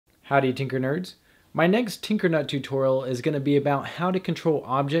Howdy Tinker Nerds. My next Tinkernut tutorial is going to be about how to control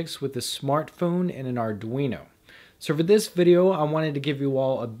objects with a smartphone and an Arduino. So for this video, I wanted to give you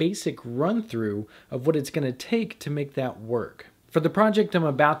all a basic run through of what it's going to take to make that work. For the project I'm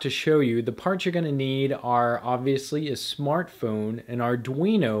about to show you, the parts you're going to need are obviously a smartphone, an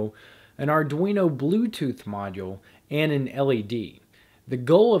Arduino Bluetooth module, and an LED. The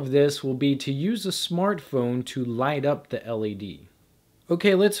goal of this will be to use a smartphone to light up the LED.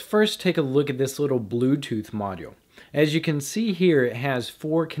 Okay, let's first take a look at this little Bluetooth module. As you can see here, it has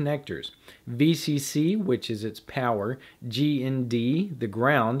 4 connectors. VCC, which is its power, GND, the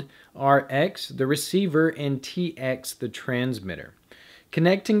ground, RX, the receiver, and TX, the transmitter.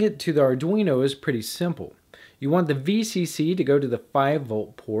 Connecting it to the Arduino is pretty simple. You want the VCC to go to the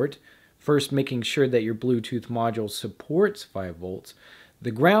 5-volt port, first making sure that your Bluetooth module supports 5 volts. The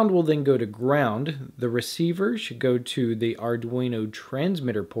ground will then go to ground, the receiver should go to the Arduino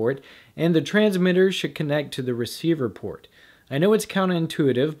transmitter port, and the transmitter should connect to the receiver port. I know it's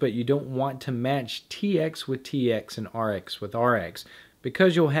counterintuitive, but you don't want to match TX with TX and RX with RX,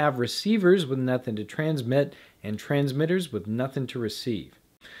 because you'll have receivers with nothing to transmit and transmitters with nothing to receive.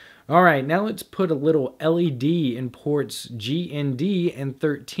 Alright, now let's put a little LED in ports GND and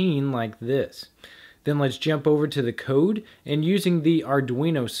 13 like this. Then let's jump over to the code, and using the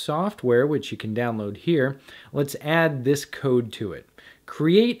Arduino software, which you can download here, let's add this code to it.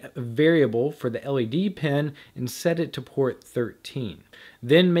 Create a variable for the LED pin and set it to port 13.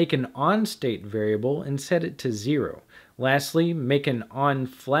 Then make an on state variable and set it to 0. Lastly, make an on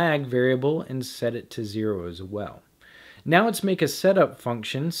flag variable and set it to 0 as well. Now let's make a setup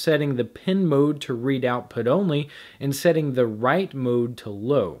function, setting the pin mode to read output only and setting the write mode to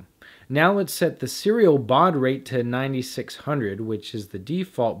low. Now let's set the serial baud rate to 9600, which is the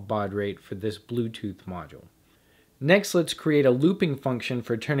default baud rate for this Bluetooth module. Next, let's create a looping function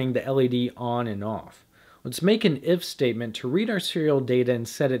for turning the LED on and off. Let's make an if statement to read our serial data and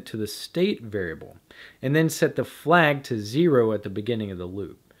set it to the state variable, and then set the flag to 0 at the beginning of the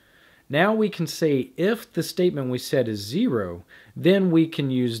loop. Now we can say if the statement we set is 0, then we can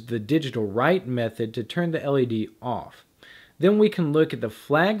use the digital write method to turn the LED off. Then we can look at the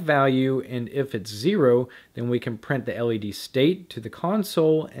flag value, and if it's 0, then we can print the LED state to the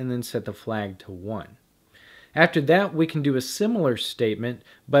console and then set the flag to 1. After that, we can do a similar statement,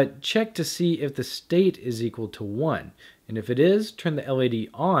 but check to see if the state is equal to 1. And if it is, turn the LED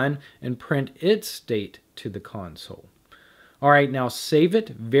on and print its state to the console. Alright, now save it,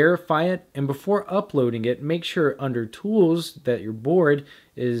 verify it, and before uploading it, make sure under Tools that your board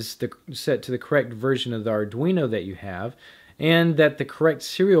is set to the correct version of the Arduino that you have, and that the correct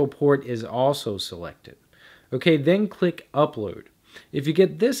serial port is also selected. Okay, then click Upload. If you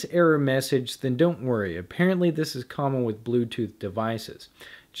get this error message, then don't worry. Apparently this is common with Bluetooth devices.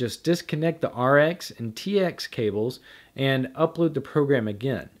 Just disconnect the RX and TX cables and upload the program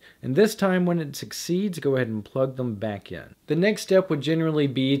again. And this time when it succeeds, go ahead and plug them back in. The next step would generally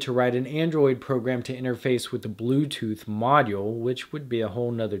be to write an Android program to interface with the Bluetooth module, which would be a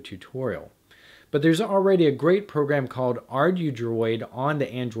whole nother tutorial. But there's already a great program called Arduino on the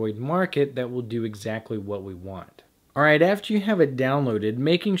Android market that will do exactly what we want. Alright, after you have it downloaded,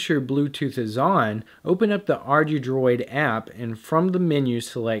 making sure Bluetooth is on, open up the Arduino app and from the menu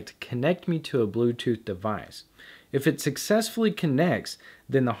select Connect Me to a Bluetooth device. If it successfully connects,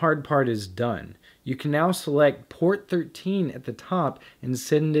 then the hard part is done. You can now select port 13 at the top and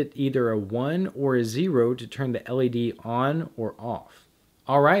send it either a 1 or a 0 to turn the LED on or off.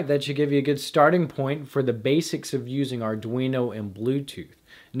 Alright, that should give you a good starting point for the basics of using Arduino and Bluetooth.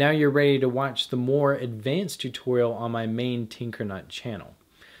 Now you're ready to watch the more advanced tutorial on my main Tinkernut channel.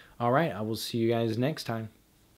 Alright, I will see you guys next time.